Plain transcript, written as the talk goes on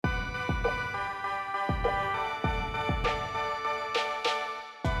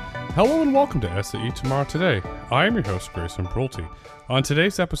Hello and welcome to SAE Tomorrow Today. I am your host, Grayson Brulte. On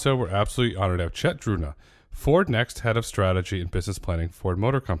today's episode, we're absolutely honored to have Chet Druna, Ford Next Head of Strategy and Business Planning, Ford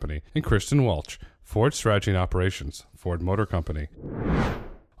Motor Company, and Kristen Welch, Ford Strategy and Operations, Ford Motor Company.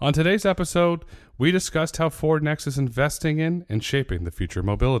 On today's episode, we discussed how Ford Next is investing in and shaping the future of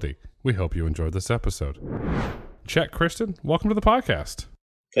mobility. We hope you enjoyed this episode. Chet, Kristen, welcome to the podcast.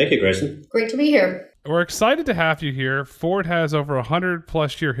 Thank you, Grayson. Great to be here. We're excited to have you here. Ford has over 100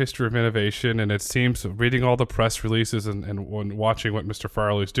 plus year history of innovation, and it seems, reading all the press releases and watching what Mr.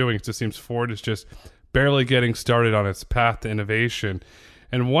 Farley is doing, it just seems Ford is just barely getting started on its path to innovation.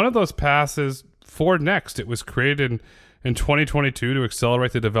 And one of those paths is Ford Next. It was created in 2022 to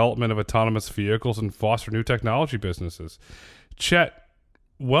accelerate the development of autonomous vehicles and foster new technology businesses. Chet,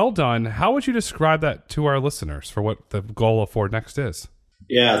 well done. How would you describe that to our listeners for what the goal of Ford Next is?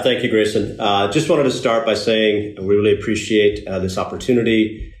 Yeah, thank you, Grayson. Just wanted to start by saying we really appreciate this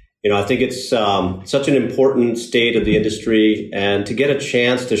opportunity. I think it's such an important state of the industry, and to get a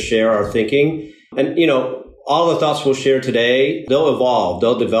chance to share our thinking. And, all the thoughts we'll share today, they'll evolve,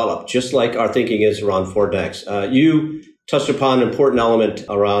 they'll develop, just like our thinking is around Ford Next. You touched upon an important element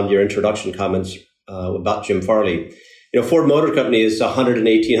around your introduction comments about Jim Farley. Ford Motor Company is a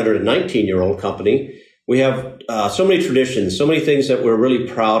 118, 119-year-old company. We have so many traditions, so many things that we're really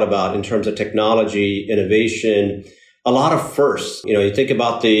proud about in terms of technology, innovation, a lot of firsts. You think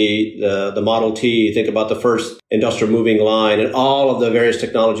about the Model T, you think about the first industrial moving line and all of the various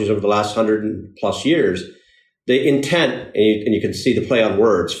technologies over the last 100 plus years. The intent, and you can see the play on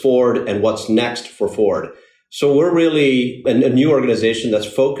words, Ford and what's next for Ford. So we're really a new organization that's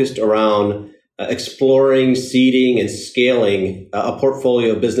focused around exploring, seeding, and scaling a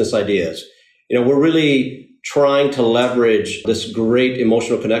portfolio of business ideas. We're really trying to leverage this great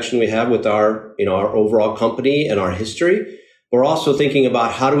emotional connection we have with our overall company and our history. We're also thinking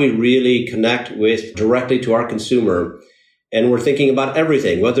about how do we really connect directly to our consumer. And we're thinking about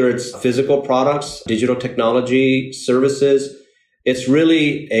everything, whether it's physical products, digital technology, services. It's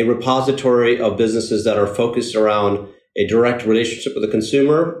really a repository of businesses that are focused around a direct relationship with the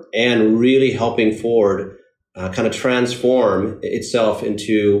consumer and really helping Ford kind of transform itself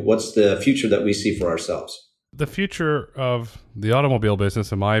into what's the future that we see for ourselves. The future of the automobile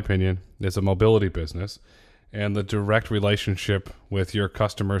business, in my opinion, is a mobility business, and the direct relationship with your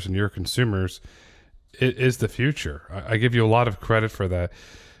customers and your consumers is the future. I give you a lot of credit for that.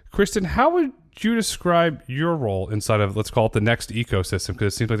 Kristen, how would you describe your role inside of, let's call it the Next ecosystem?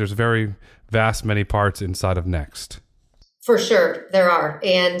 Because it seems like there's very vast many parts inside of Next. For sure, there are.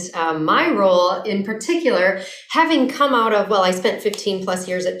 And my role in particular, having come out of, I spent 15 plus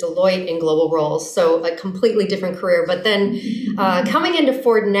years at Deloitte in global roles, so a completely different career. But then coming into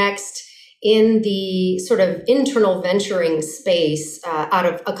Ford Next in the sort of internal venturing space out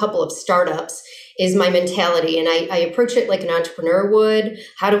of a couple of startups is my mentality. And I approach it like an entrepreneur would.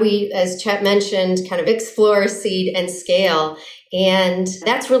 How do we, as Chet mentioned, kind of explore, seed, and scale? And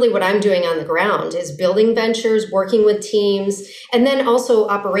that's really what I'm doing on the ground, is building ventures, working with teams, and then also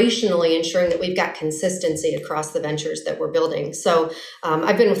operationally ensuring that we've got consistency across the ventures that we're building. So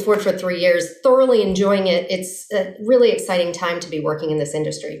I've been with Ford for 3 years, thoroughly enjoying it. It's a really exciting time to be working in this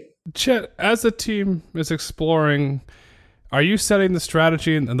industry. Chet, as the team is exploring, are you setting the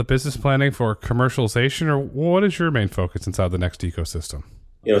strategy and the business planning for commercialization, or what is your main focus inside the Next ecosystem?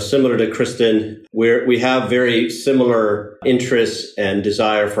 Similar to Kristen, we have very similar interests and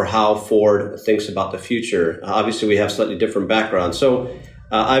desire for how Ford thinks about the future. Obviously, we have slightly different backgrounds. So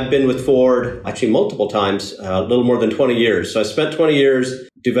I've been with Ford actually multiple times, a little more than 20 years. So I spent 20 years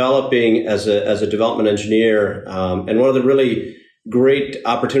developing as a development engineer. And one of the really great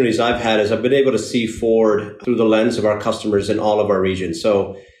opportunities I've had is I've been able to see Ford through the lens of our customers in all of our regions.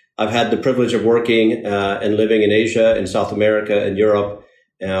 So I've had the privilege of working and living in Asia, in South America, and Europe.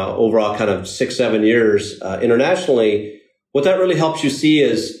 Overall kind of 6-7 years internationally. What that really helps you see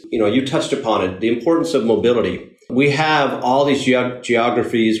is, you touched upon it, the importance of mobility. We have all these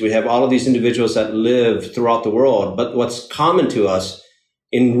geographies, we have all of these individuals that live throughout the world, but what's common to us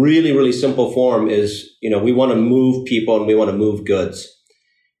in really, really simple form is, we want to move people and we want to move goods.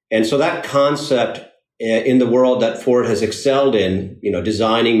 And so that concept in the world that Ford has excelled in,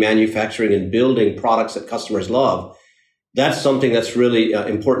 designing, manufacturing, and building products that customers love, that's something that's really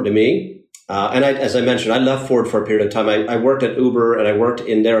important to me. And as I mentioned, I left Ford for a period of time. I worked at Uber and I worked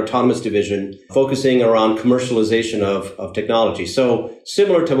in their autonomous division, focusing around commercialization of technology. So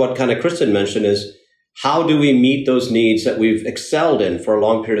similar to what kind of Kristen mentioned is, how do we meet those needs that we've excelled in for a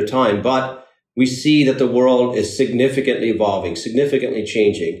long period of time? But we see that the world is significantly evolving, significantly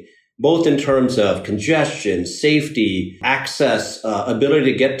changing. both in terms of congestion, safety, access,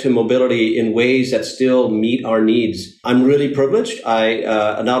 ability to get to mobility in ways that still meet our needs. I'm really privileged. I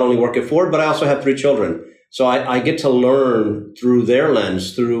not only work at Ford, but I also have 3 children. So I get to learn through their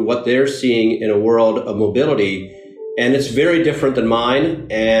lens, through what they're seeing in a world of mobility. And it's very different than mine.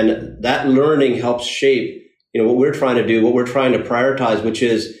 And that learning helps shape, what we're trying to do, what we're trying to prioritize, which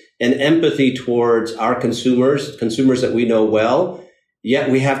is an empathy towards our consumers that we know well.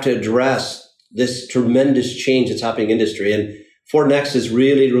 Yet we have to address this tremendous change that's happening in industry. And Ford Next is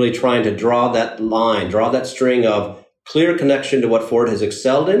really, really trying to draw that line, draw that string of clear connection to what Ford has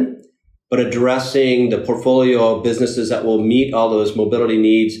excelled in, but addressing the portfolio of businesses that will meet all those mobility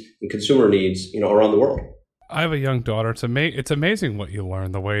needs and consumer needs, around the world. I have a young daughter. It's amazing what you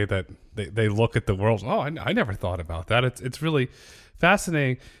learn, the way that they look at the world. Oh, I never thought about that. It's really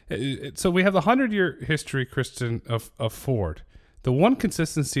fascinating. So we have the 100-year history, Kristen, of Ford. The one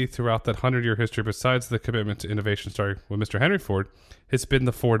consistency throughout that 100-year history, besides the commitment to innovation starting with Mr. Henry Ford, has been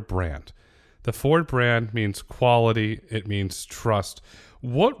the Ford brand. The Ford brand means quality. It means trust.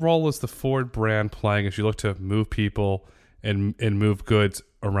 What role is the Ford brand playing as you look to move people and move goods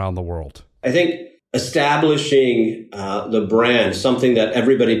around the world? I think establishing the brand, something that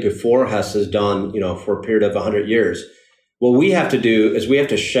everybody before us has done, for a period of 100 years. What we have to do is we have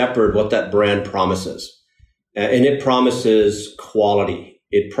to shepherd what that brand promises. And it promises quality.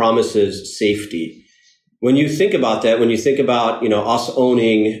 It promises safety. When you think about that, when you think about, us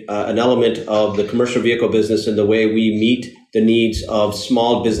owning an element of the commercial vehicle business in the way we meet the needs of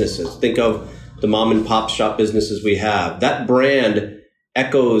small businesses, think of the mom and pop shop businesses we have. That brand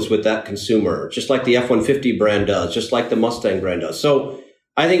echoes with that consumer, just like the F-150 brand does, just like the Mustang brand does. So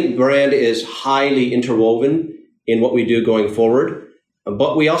I think brand is highly interwoven in what we do going forward.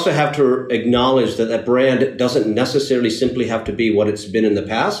 But we also have to acknowledge that that brand doesn't necessarily simply have to be what it's been in the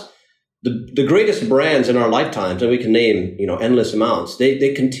past. The greatest brands in our lifetimes, and we can name, endless amounts,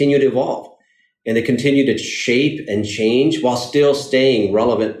 they continue to evolve and they continue to shape and change while still staying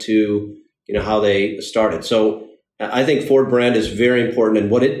relevant to, how they started. So I think Ford brand is very important.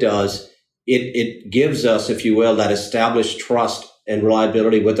 And what it does, it gives us, if you will, that established trust and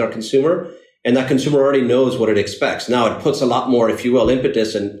reliability with our consumer. And that consumer already knows what it expects. Now it puts a lot more, if you will,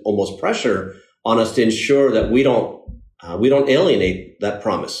 impetus and almost pressure on us to ensure that we don't alienate that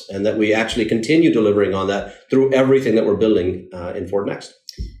promise and that we actually continue delivering on that through everything that we're building in Ford Next.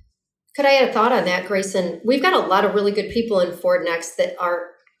 Could I add a thought on that, Grayson? We've got a lot of really good people in Ford Next that are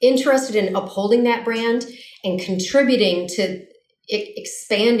interested in upholding that brand and contributing to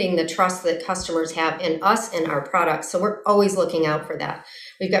expanding the trust that customers have in us and our products. So we're always looking out for that.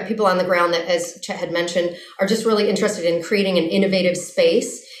 We've got people on the ground that, as Chet had mentioned, are just really interested in creating an innovative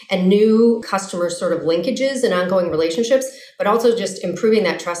space and new customer sort of linkages and ongoing relationships, but also just improving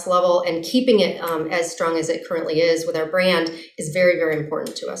that trust level and keeping it as strong as it currently is with our brand is very, very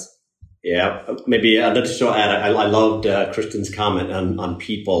important to us. Yeah, maybe I'd just add, I loved Kristen's comment on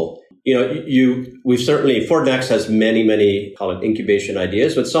people. We've certainly, Ford Next has many, call it incubation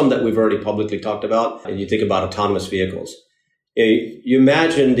ideas, but some that we've already publicly talked about. And you think about autonomous vehicles. You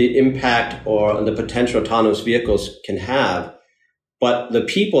imagine the impact or the potential autonomous vehicles can have, but the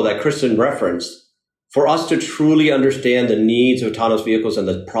people that Kristen referenced, for us to truly understand the needs of autonomous vehicles and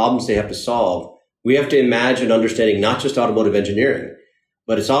the problems they have to solve, we have to imagine understanding not just automotive engineering,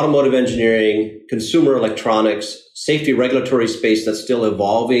 but it's automotive engineering, consumer electronics, safety regulatory space that's still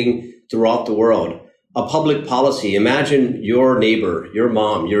evolving throughout the world, a public policy. Imagine your neighbor, your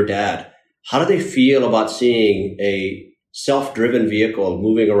mom, your dad. How do they feel about seeing a self-driven vehicle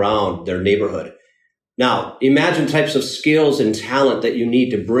moving around their neighborhood? Now, imagine types of skills and talent that you need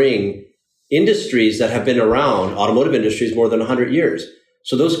to bring industries that have been around, automotive industries, more than 100 years.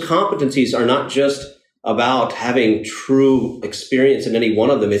 So those competencies are not just about having true experience in any one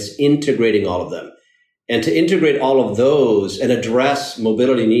of them. It's integrating all of them. And to integrate all of those and address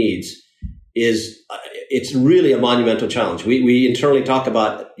mobility needs it's really a monumental challenge. We internally talk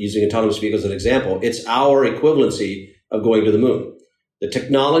about using autonomous vehicles as an example. It's our equivalency of going to the moon. The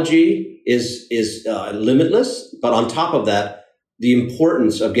technology is limitless, but on top of that, the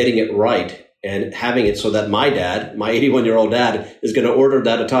importance of getting it right and having it so that my 81-year-old dad, is going to order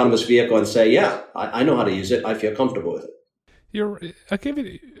that autonomous vehicle and say, yeah, I know how to use it. I feel comfortable with it. I'll give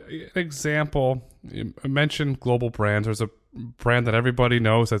you an example. You mentioned global brands. There's a brand that everybody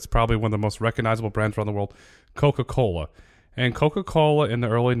knows that's probably one of the most recognizable brands around the world, Coca-Cola. And Coca-Cola in the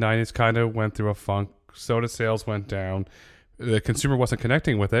early 90s kind of went through a funk. Soda sales went down. The consumer wasn't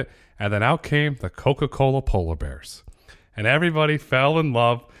connecting with it. And then out came the Coca-Cola Polar Bears. And everybody fell in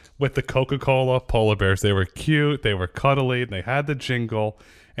love with the Coca-Cola Polar Bears. They were cute, they were cuddly, and they had the jingle.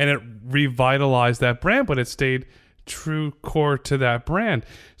 and it revitalized that brand, but it stayed true core to that brand.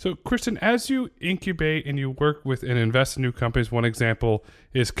 So Kristen, as you incubate and you work with and invest in new companies, one example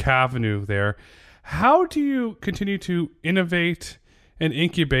is Cavenue there. How do you continue to innovate and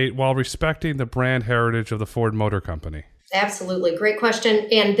incubate while respecting the brand heritage of the Ford Motor Company? Absolutely. Great question.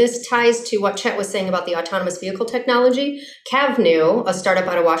 And this ties to what Chet was saying about the autonomous vehicle technology. Cavenue, a startup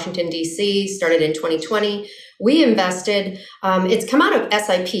out of Washington, D.C., started in 2020. We invested, it's come out of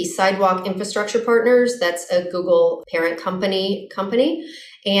SIP, Sidewalk Infrastructure Partners. That's a Google parent company.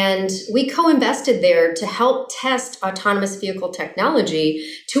 And we co-invested there to help test autonomous vehicle technology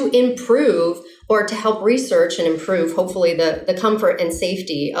to improve or to help research and improve, hopefully, the comfort and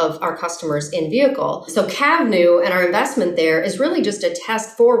safety of our customers in vehicle. So Cavenue and our investment there is really just a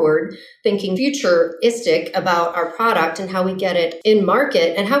test forward, thinking futuristic about our product and how we get it in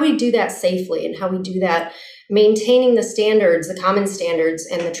market and how we do that safely and how we do that maintaining the standards, the common standards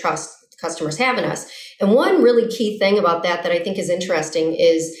and the trust customers have in us. And one really key thing about that I think is interesting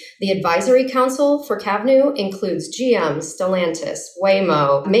is the advisory council for Cavenue includes GM, Stellantis,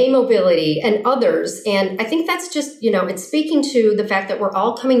 Waymo, May Mobility, and others. And I think that's just, it's speaking to the fact that we're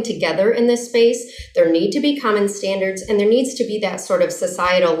all coming together in this space. There need to be common standards, and there needs to be that sort of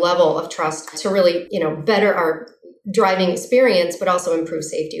societal level of trust to really, better our driving experience, but also improve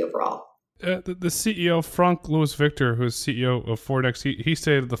safety overall. The CEO, Frank Louis Victor, who is CEO of Ford Next, he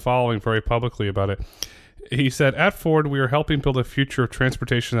stated the following very publicly about it. He said, "At Ford, we are helping build a future of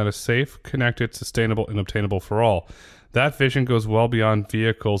transportation that is safe, connected, sustainable, and obtainable for all. That vision goes well beyond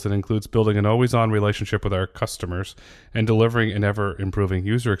vehicles and includes building an always-on relationship with our customers and delivering an ever-improving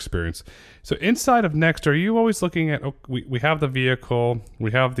user experience." So inside of Next, are you always looking at, we have the vehicle,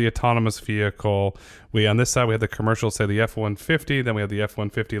 we have the autonomous vehicle, on this side we have the commercial, say the F-150, then we have the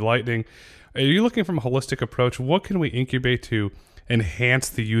F-150 Lightning. Are you looking from a holistic approach? What can we incubate to enhance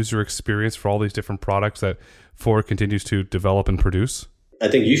the user experience for all these different products that Ford continues to develop and produce? I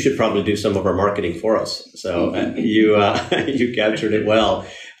think you should probably do some of our marketing for us. So you captured it well.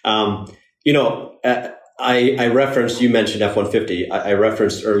 I referenced, you mentioned F-150. I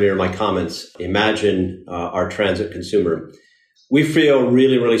referenced earlier in my comments, imagine our transit consumer. We feel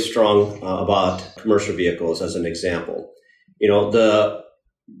really, really strong about commercial vehicles as an example.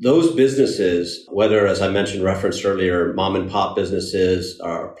 Those businesses, whether, as I mentioned, referenced earlier, mom and pop businesses,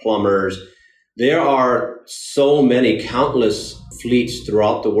 plumbers, there are so many countless fleets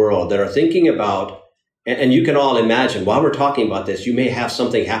throughout the world that are thinking about, and you can all imagine, while we're talking about this, you may have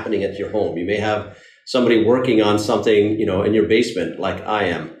something happening at your home. You may have somebody working on something, in your basement like I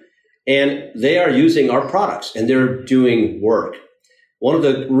am. And they are using our products and they're doing work. One of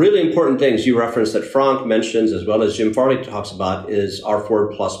the really important things you referenced that Frank mentions, as well as Jim Farley talks about, is our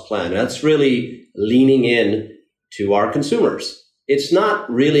Ford Plus plan. That's really leaning in to our consumers. It's not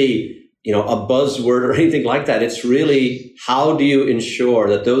really, a buzzword or anything like that. It's really, how do you ensure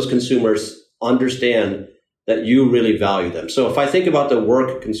that those consumers understand that you really value them? So if I think about the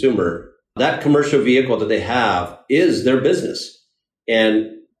work consumer, that commercial vehicle that they have is their business. And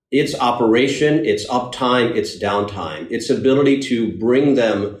its operation, its uptime, its downtime, its ability to bring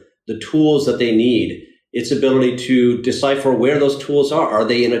them the tools that they need, its ability to decipher where those tools are. Are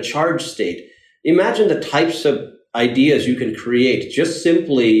they in a charge state? Imagine the types of ideas you can create just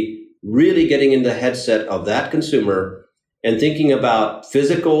simply really getting in the headset of that consumer and thinking about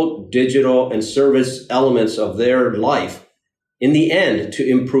physical, digital, and service elements of their life in the end to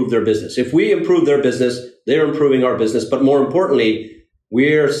improve their business. If we improve their business, they're improving our business. But more importantly,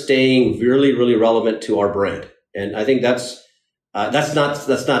 we're staying really, really relevant to our brand. And I think that's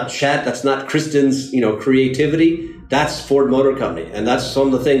not Chet, that's not Kristen's, creativity. That's Ford Motor Company. And that's some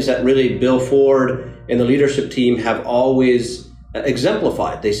of the things that really Bill Ford and the leadership team have always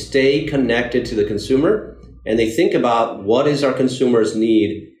exemplified. They stay connected to the consumer and they think about what is our consumers'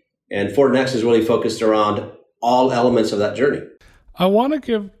 need. And Ford Next is really focused around all elements of that journey. I want to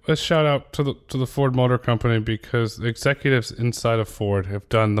give a shout out to the Ford Motor Company because the executives inside of Ford have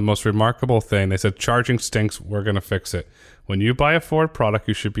done the most remarkable thing. They said, charging stinks, we're going to fix it. When you buy a Ford product,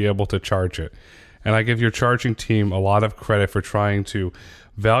 you should be able to charge it. And I give your charging team a lot of credit for trying to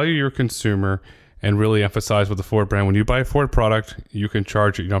value your consumer and really emphasize with the Ford brand, when you buy a Ford product, you can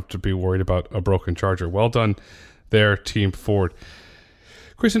charge it. You don't have to be worried about a broken charger. Well done there, Team Ford.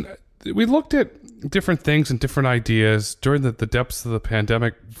 Kristen, we looked at different things and different ideas during the depths of the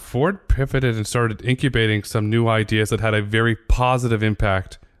pandemic. Ford pivoted and started incubating some new ideas that had a very positive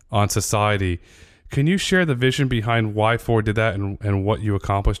impact on society. Can you share the vision behind why Ford did that and what you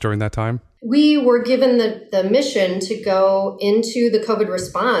accomplished during that time? We were given the mission to go into the COVID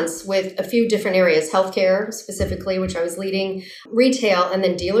response with a few different areas, healthcare specifically, which I was leading, retail, and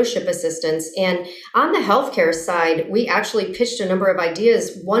then dealership assistance. And on the healthcare side, we actually pitched a number of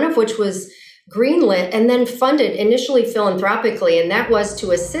ideas, one of which was greenlit and then funded initially philanthropically, and that was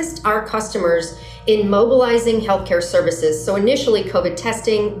to assist our customers in mobilizing healthcare services. So initially COVID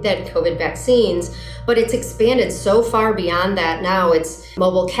testing, then COVID vaccines, but it's expanded so far beyond that now. It's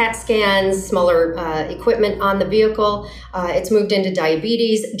mobile CAT scans, smaller equipment on the vehicle. It's moved into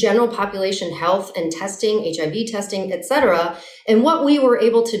diabetes, general population health and testing, HIV testing, et cetera. And what we were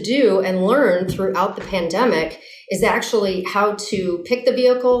able to do and learn throughout the pandemic is actually how to pick the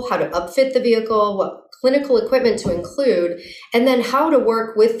vehicle, how to upfit the vehicle, what clinical equipment to include, and then how to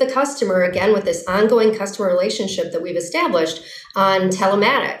work with the customer, again, with this ongoing customer relationship that we've established on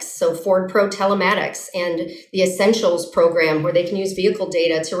telematics. So Ford Pro Telematics and the Essentials program, where they can use vehicle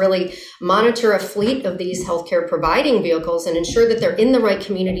data to really monitor a fleet of these healthcare providing vehicles and ensure that they're in the right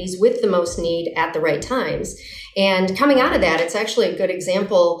communities with the most need at the right times. And coming out of that, it's actually a good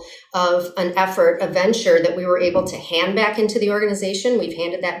example of an effort, a venture that we were able to hand back into the organization. We've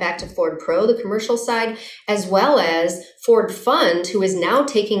handed that back to Ford Pro, the commercial side, as well as Ford Fund, who is now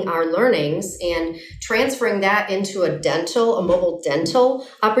taking our learnings and transferring that into a mobile dental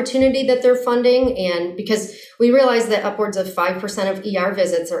opportunity that they're funding. And because we realize that upwards of 5% of ER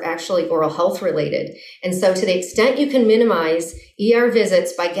visits are actually oral health related. And so to the extent you can minimize ER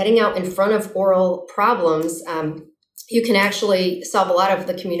visits by getting out in front of oral problems, you can actually solve a lot of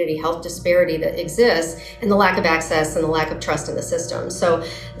the community health disparity that exists and the lack of access and the lack of trust in the system. So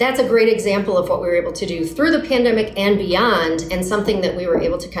that's a great example of what we were able to do through the pandemic and beyond, and something that we were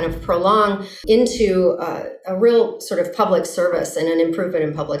able to kind of prolong into a real sort of public service and an improvement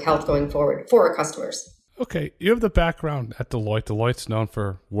in public health going forward for our customers. Okay, you have the background at Deloitte. Deloitte's known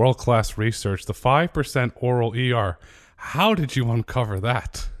for world-class research, the 5% oral ER. How did you uncover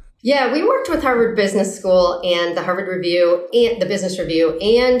that? Yeah, we worked with Harvard Business School and the Harvard Review and the Business Review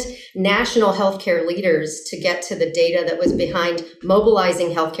and national healthcare leaders to get to the data that was behind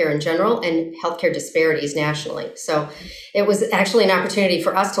mobilizing healthcare in general and healthcare disparities nationally. So it was actually an opportunity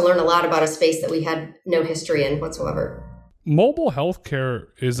for us to learn a lot about a space that we had no history in whatsoever. Mobile healthcare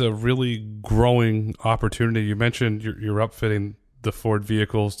is a really growing opportunity. You mentioned you're upfitting the Ford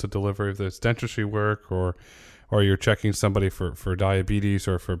vehicles to deliver if it's dentistry work or you're checking somebody for diabetes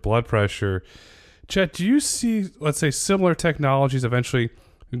or for blood pressure. Chet, do you see, let's say, similar technologies eventually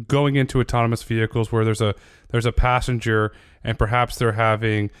going into autonomous vehicles where there's a passenger and perhaps they're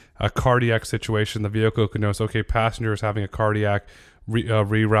having a cardiac situation? The vehicle can know, okay, passenger is having a cardiac,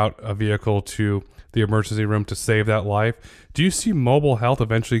 reroute a vehicle to the emergency room to save that life. Do you see mobile health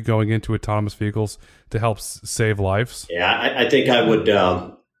eventually going into autonomous vehicles to help save lives? Yeah, I think I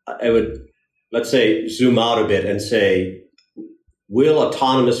would, let's say, zoom out a bit and say, will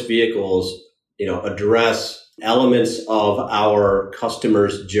autonomous vehicles, address elements of our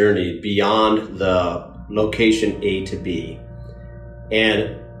customer's journey beyond the location A to B?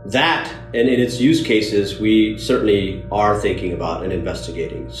 And in its use cases, we certainly are thinking about and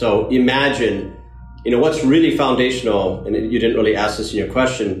investigating. So imagine, what's really foundational, and you didn't really ask this in your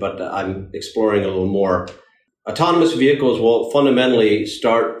question, but I'm exploring a little more. Autonomous vehicles will fundamentally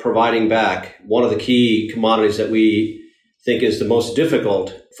start providing back one of the key commodities that we think is the most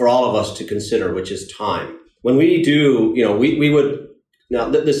difficult for all of us to consider, which is time. When we do, we would, now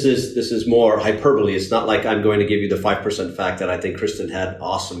this is more hyperbole. It's not like I'm going to give you the 5% fact that I think Kristen had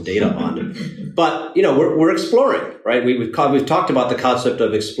awesome data on. But, we're exploring, right? We've talked about the concept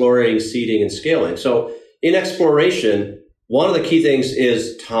of exploring, seeding, and scaling. So in exploration, one of the key things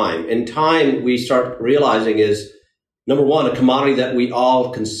is time. And time, we start realizing, is, number one, a commodity that we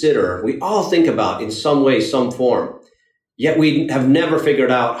all consider, we all think about in some way, some form. Yet we have never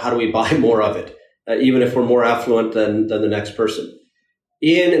figured out how do we buy more of it, even if we're more affluent than the next person.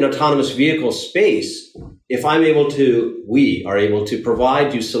 In an autonomous vehicle space, if we are able to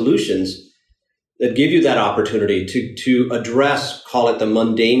provide you solutions that give you that opportunity to address, call it the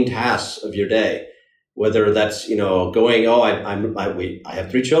mundane tasks of your day. Whether that's, going, I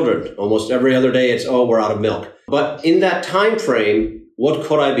have 3 children. Almost every other day it's, we're out of milk. But in that time frame, what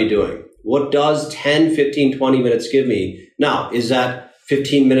could I be doing? What does 10, 15, 20 minutes give me? Now, is that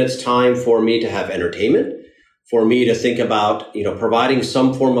 15 minutes time for me to have entertainment? For me to think about, providing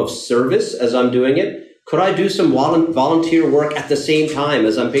some form of service as I'm doing it? Could I do some volunteer work at the same time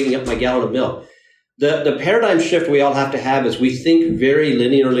as I'm picking up my gallon of milk? The paradigm shift we all have to have is we think very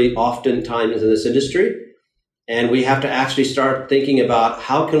linearly oftentimes in this industry, and we have to actually start thinking about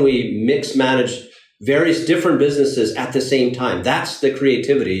how can we mix manage various different businesses at the same time. That's the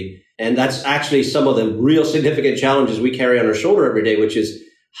creativity. And that's actually some of the real significant challenges we carry on our shoulder every day, which is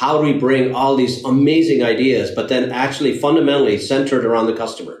how do we bring all these amazing ideas, but then actually fundamentally centered around the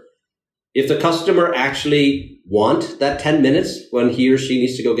customer. If the customer actually want that 10 minutes when he or she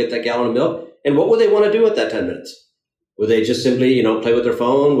needs to go get that gallon of milk, and what would they want to do with that 10 minutes? Would they just simply, play with their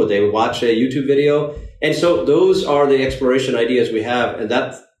phone? Would they watch a YouTube video? And so those are the exploration ideas we have. And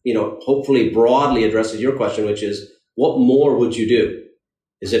that, hopefully broadly addresses your question, which is what more would you do?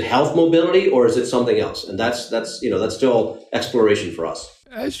 Is it health mobility or is it something else? And that's still exploration for us.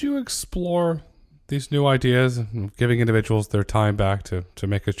 As you explore these new ideas, giving individuals their time back to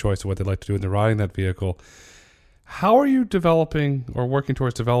make a choice of what they'd like to do when they're riding that vehicle, how are you developing or working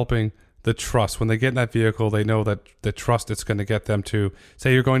towards developing the trust? When they get in that vehicle, they know that the trust it's going to get them to,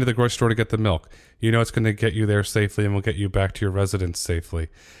 say you're going to the grocery store to get the milk. You know it's going to get you there safely and will get you back to your residence safely.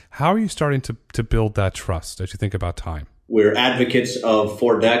 How are you starting to build that trust as you think about time? We're advocates of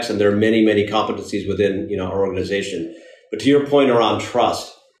Ford Next, and there are many, many competencies within our organization. But to your point around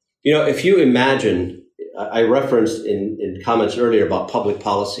trust, if you imagine, I referenced in comments earlier about public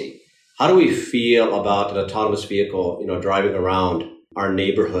policy. How do we feel about an autonomous vehicle, driving around our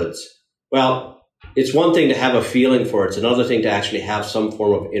neighborhoods? Well, it's one thing to have a feeling for it. It's another thing to actually have some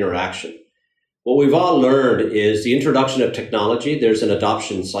form of interaction. What we've all learned is the introduction of technology, there's an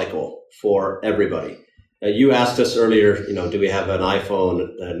adoption cycle for everybody. You asked us earlier, do we have an iPhone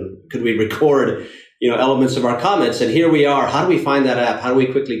and could we record, elements of our comments? And here we are. How do we find that app? How do we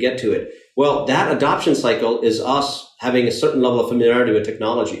quickly get to it? Well, that adoption cycle is us having a certain level of familiarity with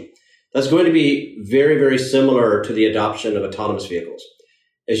technology. That's going to be very, very similar to the adoption of autonomous vehicles.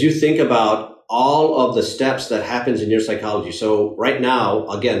 As you think about all of the steps that happens in your psychology. So right now,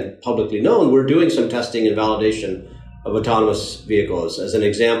 again, publicly known, we're doing some testing and validation of autonomous vehicles. As an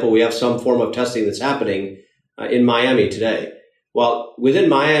example, we have some form of testing that's happening in Miami today. Well, within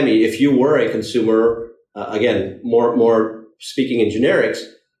Miami, if you were a consumer, again, more speaking in generics,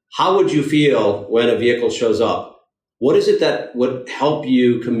 how would you feel when a vehicle shows up? What is it that would help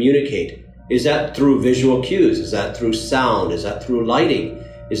you communicate? Is that through visual cues? Is that through sound? Is that through lighting?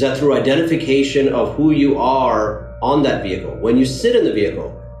 Is that through identification of who you are on that vehicle? When you sit in the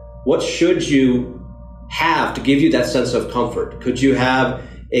vehicle, what should you have to give you that sense of comfort? Could you have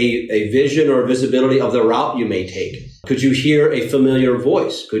a vision or visibility of the route you may take? Could you hear a familiar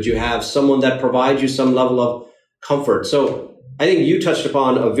voice? Could you have someone that provides you some level of comfort? So I think you touched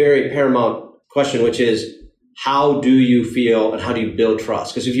upon a very paramount question, which is how do you feel and how do you build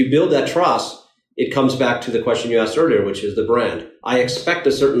trust? Because if you build that trust, it comes back to the question you asked earlier, which is the brand. I expect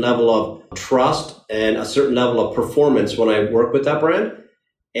a certain level of trust and a certain level of performance when I work with that brand.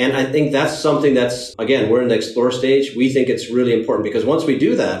 And I think that's something that's, again, we're in the explore stage. We think it's really important because once we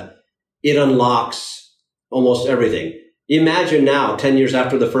do that, it unlocks almost everything. Imagine now, 10 years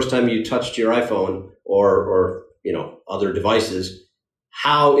after the first time you touched your iPhone or other devices,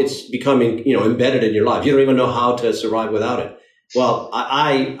 how it's becoming, embedded in your life. You don't even know how to survive without it. Well,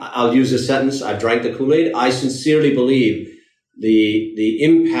 I'll use this sentence. I've drank the Kool-Aid. I sincerely believe the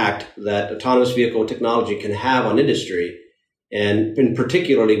impact that autonomous vehicle technology can have on industry, and in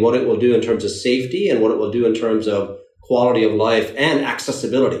particularly what it will do in terms of safety and what it will do in terms of quality of life and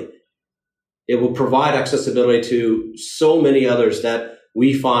accessibility. It will provide accessibility to so many others that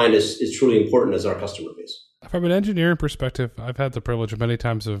we find is truly important as our customer base. From an engineering perspective, I've had the privilege of many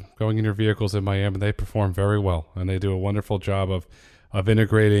times of going in your vehicles in Miami. They perform very well, and they do a wonderful job of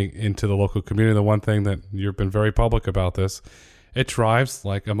integrating into the local community. The one thing that you've been very public about this, it drives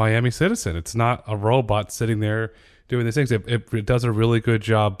like a Miami citizen. It's not a robot sitting there doing these things. It does a really good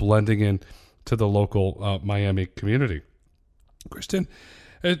job blending in to the local Miami community. Kristen,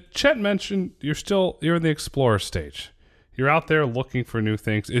 Chet mentioned you're in the explorer stage. You're out there looking for new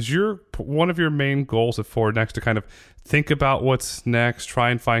things. Is one of your main goals at Ford Next to kind of think about what's next, try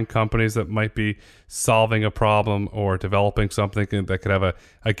and find companies that might be solving a problem or developing something that could have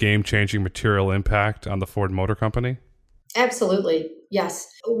a game-changing material impact on the Ford Motor Company? Absolutely. Yes.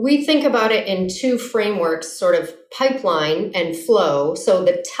 We think about it in two frameworks, sort of pipeline and flow. So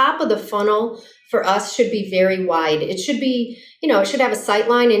the top of the funnel for us should be very wide. It should be, it should have a sight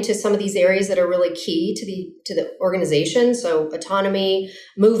line into some of these areas that are really key to the organization. So autonomy,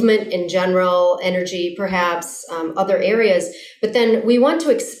 movement in general, energy, perhaps other areas. But then we want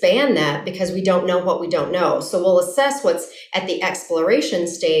to expand that because we don't know what we don't know. So we'll assess what's at the exploration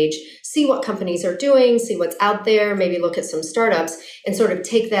stage, see what companies are doing, see what's out there, maybe look at some startups. and sort of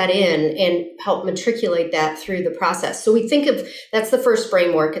take that in and help matriculate that through the process. So we think of, that's the first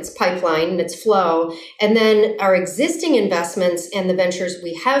framework. It's pipeline and it's flow. And then our existing investments and the ventures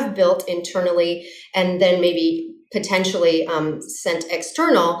we have built internally and then maybe potentially sent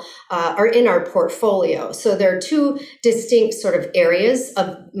external are in our portfolio. So there are two distinct sort of areas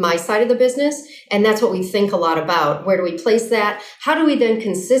of my side of the business, and that's what we think a lot about. Where do we place that? How do we then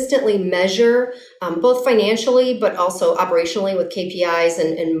consistently measure, both financially but also operationally with KPIs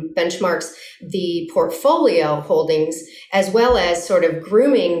and benchmarks, the portfolio holdings, as well as sort of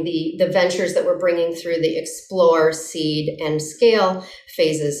grooming the ventures that we're bringing through the explore, seed, and scale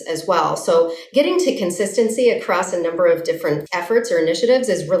phases as well. So getting to consistency across a number of different efforts or initiatives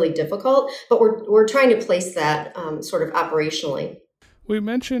is really difficult, but we're trying to place that sort of operationally. We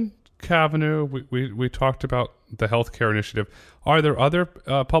mentioned Cavenou. We talked about the healthcare initiative. Are there other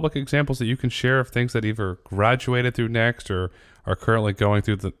public examples that you can share of things that either graduated through Next or are currently going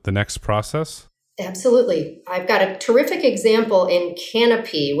through the Next process? Absolutely. I've got a terrific example in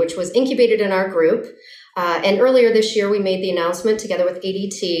Canopy, which was incubated in our group. And earlier this year, we made the announcement together with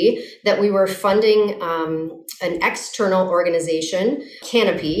ADT that we were funding an external organization,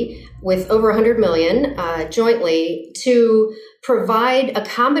 Canopy, with over $100 million jointly to provide a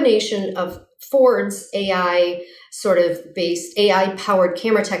combination of Ford's AI sort of based AI-powered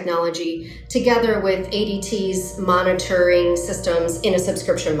camera technology together with ADT's monitoring systems in a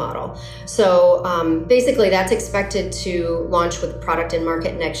subscription model. So basically that's expected to launch with product in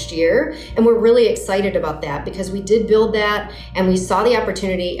market next year. And we're really excited about that because we did build that and we saw the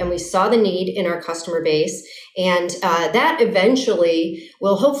opportunity and we saw the need in our customer base. And that eventually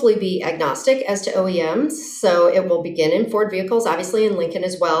will hopefully be agnostic as to OEMs. So it will begin in Ford vehicles, obviously in Lincoln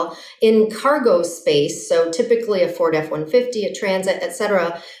as well, in cargo space. So typically a Ford F-150, a Transit, et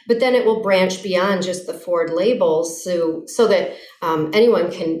cetera. But then it will branch beyond just the Ford labels so that anyone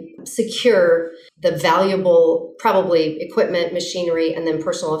can secure the valuable, probably equipment, machinery, and then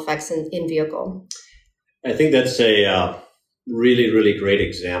personal effects in vehicle. I think that's a really, really great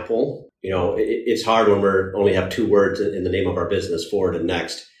example. You know, it's hard when we only have two words in the name of our business, Ford and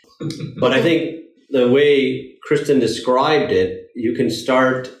Next. But I think the way Kristen described it, you can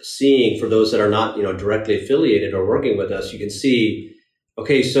start seeing, for those that are not, directly affiliated or working with us, you can see,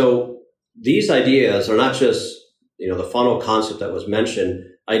 okay, so these ideas are not just, the funnel concept that was mentioned,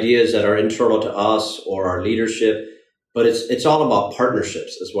 ideas that are internal to us or our leadership, but it's all about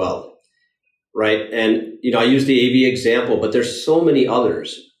partnerships as well, right? And, I use the AV example, but there's so many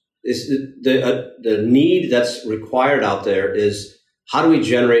others. The need that's required out there is how do we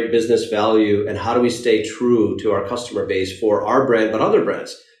generate business value and how do we stay true to our customer base for our brand, but other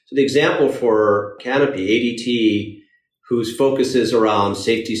brands? So the example for Canopy, ADT, whose focus is around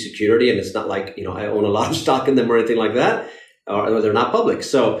safety, security, and it's not like, I own a lot of stock in them or anything like that, or they're not public.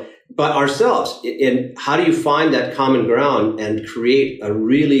 So, but ourselves, and how do you find that common ground and create a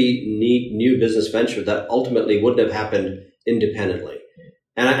really neat new business venture that ultimately wouldn't have happened independently?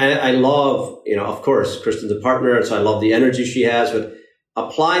 And I love, of course, Kristen's a partner, and so I love the energy she has, but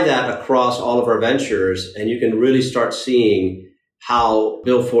apply that across all of our ventures, and you can really start seeing how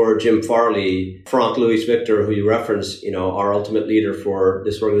Bill Ford, Jim Farley, Frank Louis Victor, who you referenced, our ultimate leader for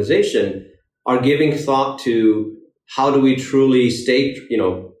this organization, are giving thought to how do we truly stay,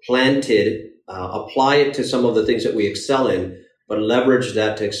 planted, apply it to some of the things that we excel in, but leverage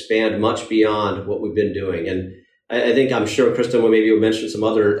that to expand much beyond what we've been doing. And I think I'm sure Kristen will maybe mention some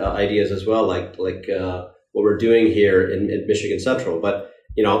other ideas as well, like what we're doing here in Michigan Central. But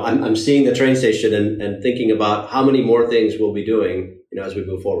I'm seeing the train station and thinking about how many more things we'll be doing, as we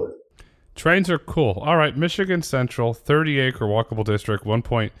move forward. Trains are cool. All right, Michigan Central, 30-acre walkable district,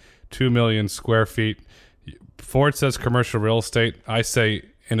 1.2 million square feet. Ford says commercial real estate. I say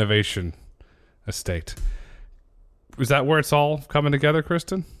innovation estate. Is that where it's all coming together,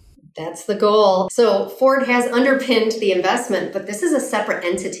 Kristen? That's the goal. So Ford has underpinned the investment, but this is a separate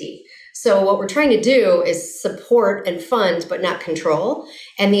entity. So what we're trying to do is support and fund, but not control.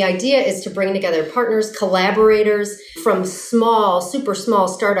 And the idea is to bring together partners, collaborators from small, super small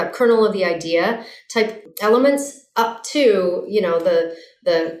startup kernel of the idea type elements up to,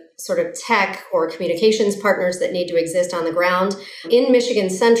 the sort of tech or communications partners that need to exist on the ground in Michigan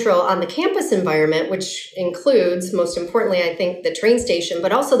Central on the campus environment, which includes, most importantly, I think, the train station,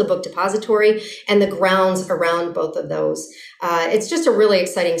 but also the book depository and the grounds around both of those. It's just a really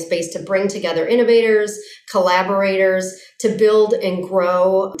exciting space to bring together innovators, collaborators, to build and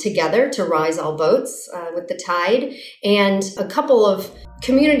grow together, to rise all boats with the tide. And a couple of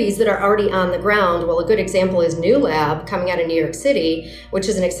communities that are already on the ground. Well, a good example is New Lab coming out of New York City, which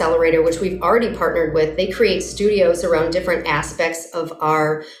is an accelerator which we've already partnered with. They create studios around different aspects of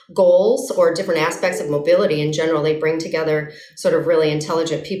our goals or different aspects of mobility in general. They bring together sort of really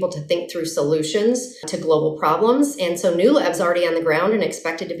intelligent people to think through solutions to global problems. And so New Lab's already on the ground and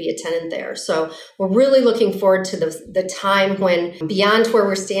expected to be a tenant there. So we're really looking forward to the time when beyond where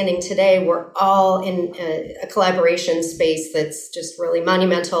we're standing today, we're all in a collaboration space that's just really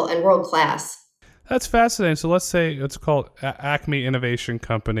monumental and world-class. That's fascinating. So let's call it Acme Innovation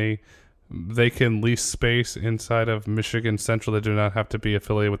Company. They can lease space inside of Michigan Central. They do not have to be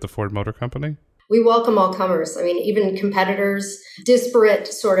affiliated with the Ford Motor Company? We welcome all comers. I mean, even competitors, disparate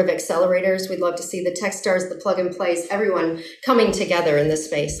sort of accelerators. We'd love to see the Techstars, the Plug and Plays, everyone coming together in this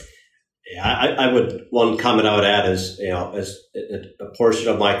space. Yeah, one comment I would add is, as a portion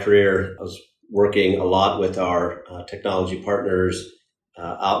of my career, I was working a lot with our technology partners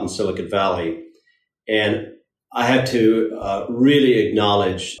out in Silicon Valley. And I had to really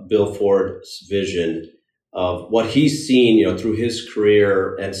acknowledge Bill Ford's vision of what he's seen, through his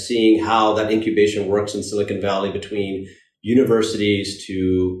career and seeing how that incubation works in Silicon Valley between universities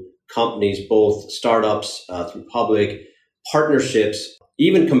to companies, both startups through public partnerships,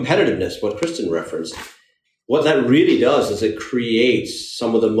 even competitiveness, what Kristen referenced. What that really does is it creates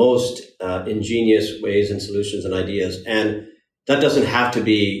some of the most ingenious ways and solutions and ideas. And that doesn't have to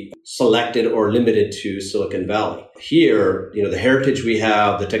be selected or limited to Silicon Valley. Here, the heritage we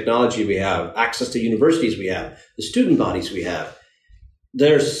have, the technology we have, access to universities we have, the student bodies we have.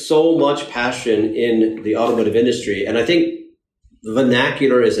 There's so much passion in the automotive industry. And I think the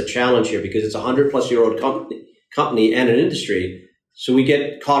vernacular is a challenge here because it's a 100-plus-year-old company and an industry. So we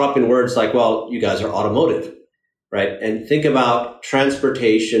get caught up in words like, well, you guys are automotive, right? And think about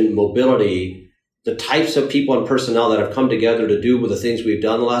transportation, mobility, the types of people and personnel that have come together to do with the things we've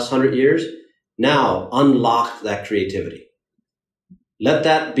done the last 100 years. Now unlock that creativity. Let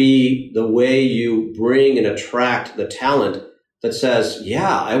that be the way you bring and attract the talent that says,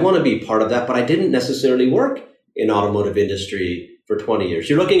 yeah, I want to be part of that, but I didn't necessarily work in automotive industry for 20 years.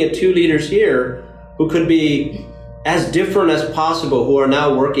 You're looking at two leaders here who could be as different as possible, who are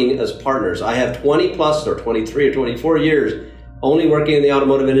now working as partners. I have 20 plus or 23 or 24 years only working in the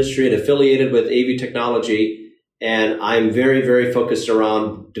automotive industry and affiliated with AV technology. And I'm very, very focused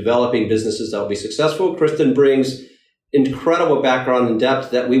around developing businesses that will be successful. Kristen brings incredible background and depth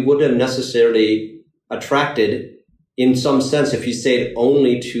that we wouldn't have necessarily attracted in some sense if he stayed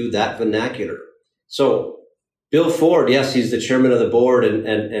only to that vernacular. So Bill Ford, yes, he's the chairman of the board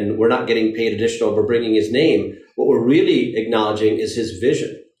and we're not getting paid additional for bringing his name. What we're really acknowledging is his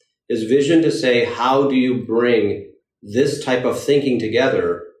vision to say, how do you bring this type of thinking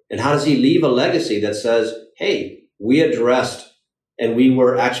together? And how does he leave a legacy that says, hey, we addressed and we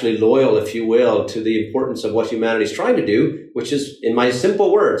were actually loyal, if you will, to the importance of what humanity is trying to do, which is, in my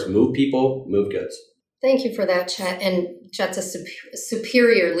simple words, move people, move goods. Thank you for that, Chet. And Chet's a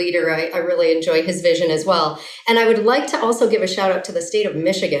superior leader. I really enjoy his vision as well. And I would like to also give a shout out to the state of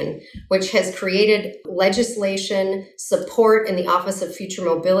Michigan, which has created legislation support in the Office of Future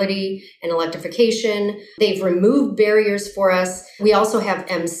Mobility and Electrification. They've removed barriers for us. We also have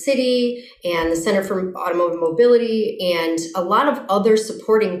M-City and the Center for Automotive Mobility and a lot of other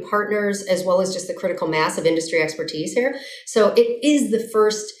supporting partners, as well as just the critical mass of industry expertise here. So it is the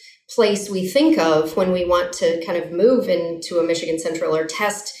first place we think of when we want to kind of move into a Michigan Central or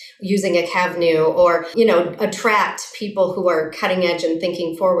test using a CAVNU or, attract people who are cutting edge and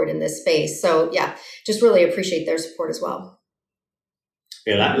thinking forward in this space. So yeah, just really appreciate their support as well.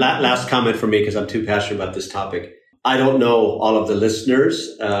 Yeah, last comment from me, because I'm too passionate about this topic. I don't know all of the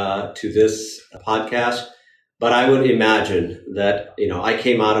listeners to this podcast, but I would imagine that, I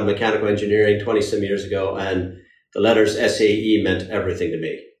came out of mechanical engineering 20 some years ago and the letters SAE meant everything to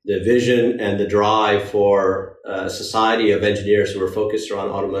me. The vision and the drive for a society of engineers who are focused around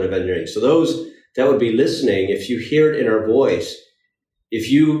automotive engineering. So those that would be listening, if you hear it in our voice, if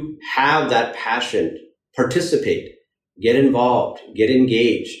you have that passion, participate, get involved, get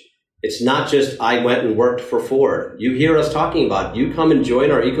engaged. It's not just I went and worked for Ford. You hear us talking about it. You come and join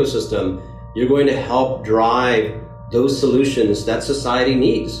our ecosystem. You're going to help drive those solutions that society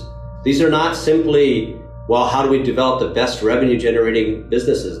needs. These are not simply, well, how do we develop the best revenue generating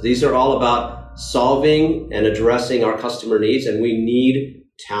businesses? These are all about solving and addressing our customer needs. And we need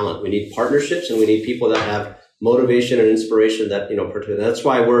talent. We need partnerships and we need people that have motivation and inspiration that, that's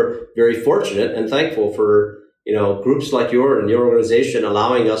why we're very fortunate and thankful for, groups like yours and your organization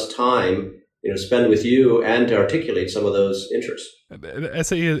allowing us time, spend with you and to articulate some of those interests.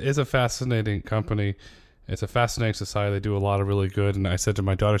 SAE is a fascinating company. It's a fascinating society. They do a lot of really good. And I said to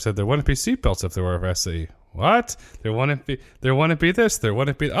my daughter, there wouldn't be seatbelts if there were SAE. What? There wouldn't be this. There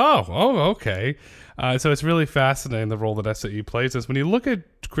wouldn't be. Okay. So it's really fascinating the role that SAE plays. Is when you look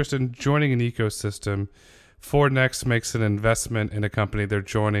at Kristen joining an ecosystem, Ford Next makes an investment in a company. They're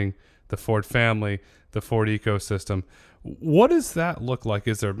joining the Ford family, the Ford ecosystem. What does that look like?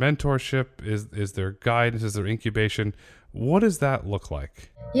 Is there mentorship? Is there guidance? Is there incubation? What does that look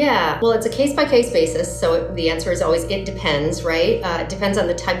like? Yeah, well, it's a case-by-case basis. So the answer is always, it depends, right? It depends on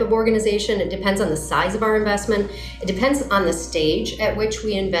the type of organization. It depends on the size of our investment. It depends on the stage at which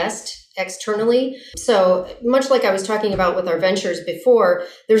we invest externally. So much like I was talking about with our ventures before,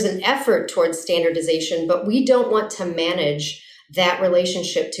 there's an effort towards standardization, but we don't want to manage that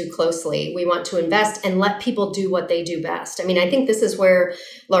relationship too closely. We want to invest and let people do what they do best. I mean, I think this is where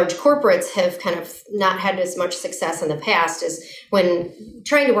large corporates have kind of not had as much success in the past, is when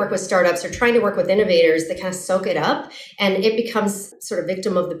trying to work with startups or trying to work with innovators, they kind of soak it up and it becomes sort of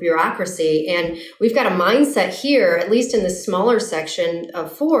victim of the bureaucracy. And we've got a mindset here, at least in the smaller section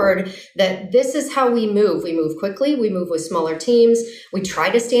of Ford, that this is how we move. We move quickly. We move with smaller teams. We try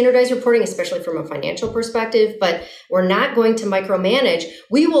to standardize reporting, especially from a financial perspective, but we're not going to micromanage.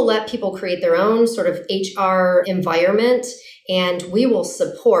 We will let people create their own sort of HR environment, and we will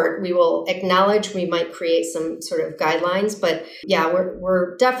support, we will acknowledge, we might create some sort of guidelines, but yeah,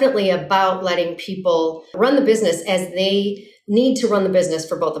 we're definitely about letting people run the business as they need to run the business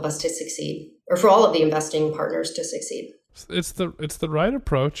for both of us to succeed, or for all of the investing partners to succeed. It's the right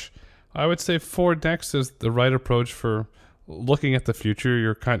approach. I would say Ford Next is the right approach for looking at the future.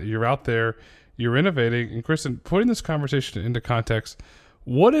 You're out there, you're innovating. And Kristen, putting this conversation into context,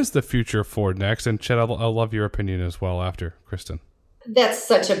 what is the future of Ford Next? And Chet, I'll love your opinion as well after Kristen. That's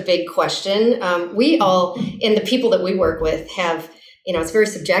such a big question. We all, and the people that we work with, have, it's very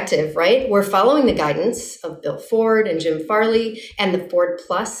subjective, right? We're following the guidance of Bill Ford and Jim Farley and the Ford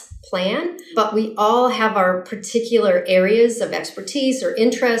Plus plan, but we all have our particular areas of expertise or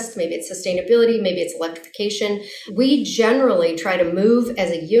interest. Maybe it's sustainability, maybe it's electrification. We generally try to move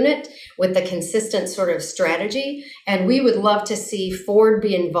as a unit with a consistent sort of strategy, and we would love to see Ford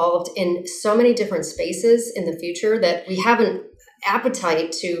be involved in so many different spaces in the future that we have an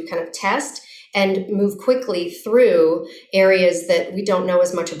appetite to kind of test and move quickly through areas that we don't know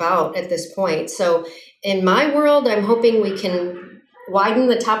as much about at this point. So in my world, I'm hoping we can widen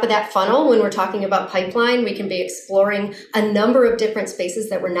the top of that funnel. When we're talking about pipeline, we can be exploring a number of different spaces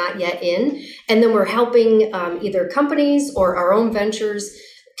that we're not yet in. And then we're helping either companies or our own ventures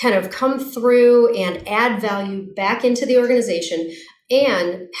kind of come through and add value back into the organization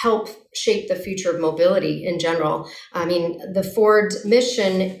and help shape the future of mobility in general. I mean, the Ford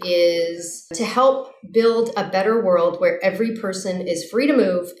mission is to help build a better world where every person is free to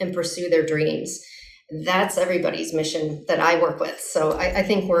move and pursue their dreams. That's everybody's mission that I work with. So I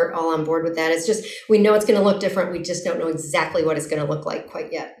think we're all on board with that. It's just, we know it's going to look different. We just don't know exactly what it's going to look like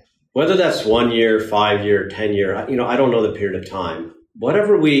quite yet. Whether that's 1 year, 5 year, 10 year, I don't know the period of time.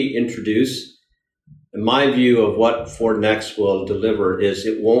 Whatever we introduce, in my view of what Ford Next will deliver is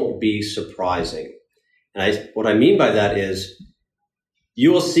it won't be surprising. And what I mean by that is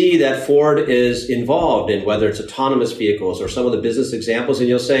you will see that Ford is involved in whether it's autonomous vehicles or some of the business examples, and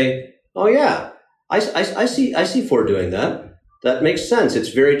you'll say, oh yeah, I see Ford doing that. That makes sense. It's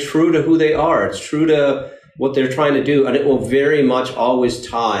very true to who they are. It's true to what they're trying to do, and it will very much always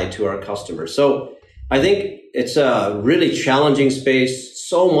tie to our customers. So I think it's a really challenging space,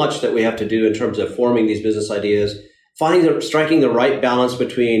 so much that we have to do in terms of forming these business ideas, striking the right balance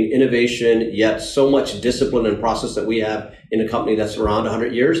between innovation, yet so much discipline and process that we have in a company that's around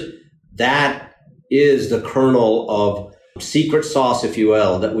 100 years. That is the kernel of secret sauce, if you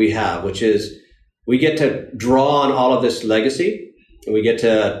will, that we have, which is we get to draw on all of this legacy and we get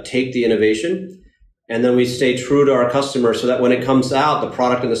to take the innovation, and then we stay true to our customers so that when it comes out, the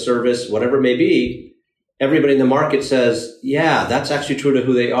product and the service, whatever it may be, everybody in the market says, yeah, that's actually true to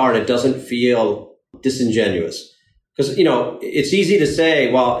who they are, and it doesn't feel disingenuous. Because, it's easy to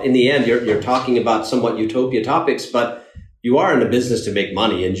say, well, in the end, you're talking about somewhat utopia topics, but you are in the business to make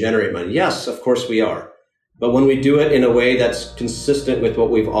money and generate money. Yes, of course we are. But when we do it in a way that's consistent with what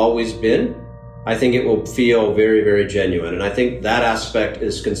we've always been, I think it will feel very, very genuine. And I think that aspect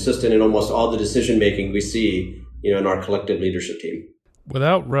is consistent in almost all the decision-making we see, in our collective leadership team.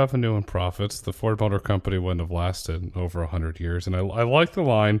 Without revenue and profits, the Ford Motor Company wouldn't have lasted over 100 years. And I like the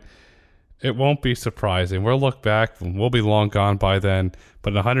line, it won't be surprising. We'll look back and we'll be long gone by then.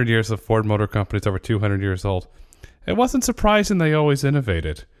 But in 100 years, the Ford Motor Company is over 200 years old. It wasn't surprising they always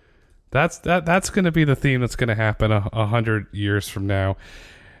innovated. That's going to be the theme that's going to happen 100 years from now.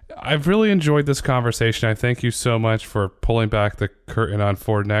 I've really enjoyed this conversation. I thank you so much for pulling back the curtain on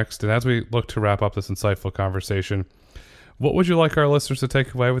Ford Next. And as we look to wrap up this insightful conversation, what would you like our listeners to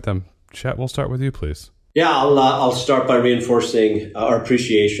take away with them? Chet, we'll start with you, please. Yeah, I'll start by reinforcing our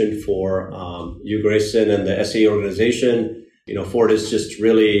appreciation for you, Grayson, and the SAE organization. Ford is just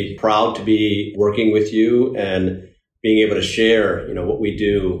really proud to be working with you and being able to share, what we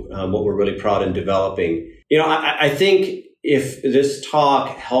do, what we're really proud in developing. I think if this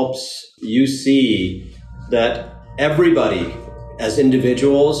talk helps you see that everybody, as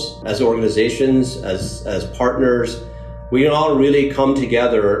individuals, as organizations, as partners, we can all really come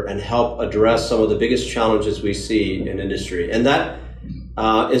together and help address some of the biggest challenges we see in industry. And that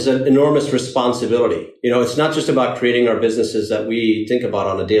is an enormous responsibility. It's not just about creating our businesses that we think about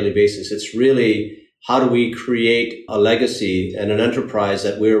on a daily basis. It's really how do we create a legacy and an enterprise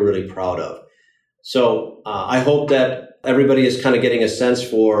that we're really proud of. So I hope that everybody is kind of getting a sense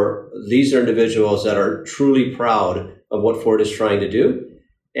for these are individuals that are truly proud of what Ford is trying to do.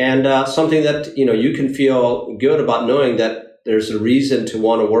 And something that, you can feel good about knowing that there's a reason to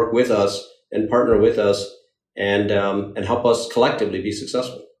want to work with us and partner with us and help us collectively be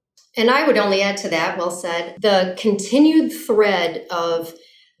successful. And I would only add to that, well said, the continued thread of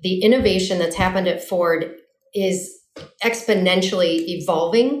the innovation that's happened at Ford is exponentially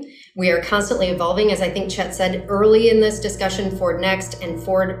evolving. We are constantly evolving, as I think Chet said early in this discussion, Ford Next and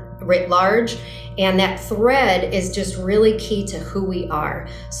Ford writ large. And that thread is just really key to who we are.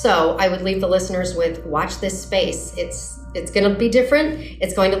 So I would leave the listeners with watch this space. It's going to be different.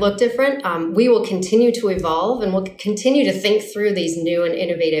 It's going to look different. We will continue to evolve and we'll continue to think through these new and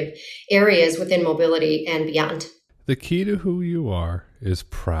innovative areas within mobility and beyond. The key to who you are is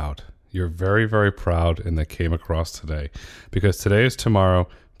proud. You're very, very proud, and that came across today. Because today is tomorrow,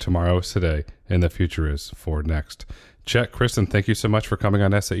 tomorrow is today, and the future is Ford Next. Chet, Kristen, thank you so much for coming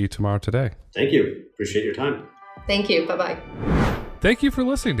on SAE Tomorrow Today. Thank you. Appreciate your time. Thank you. Bye-bye. Thank you for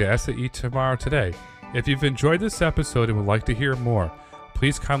listening to SAE Tomorrow Today. If you've enjoyed this episode and would like to hear more,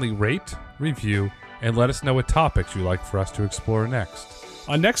 please kindly rate, review, and let us know what topics you'd like for us to explore next.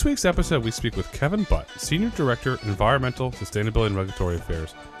 On next week's episode, we speak with Kevin Butt, Senior Director, Environmental, Sustainability, and Regulatory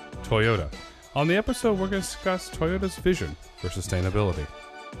Affairs, Toyota. On the episode, we're going to discuss Toyota's vision for sustainability.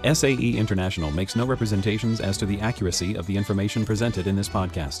 SAE International makes no representations as to the accuracy of the information presented in this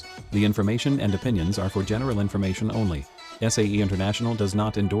podcast. The information and opinions are for general information only. SAE International does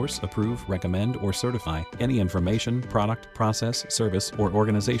not endorse, approve, recommend, or certify any information, product, process, service, or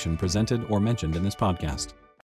organization presented or mentioned in this podcast.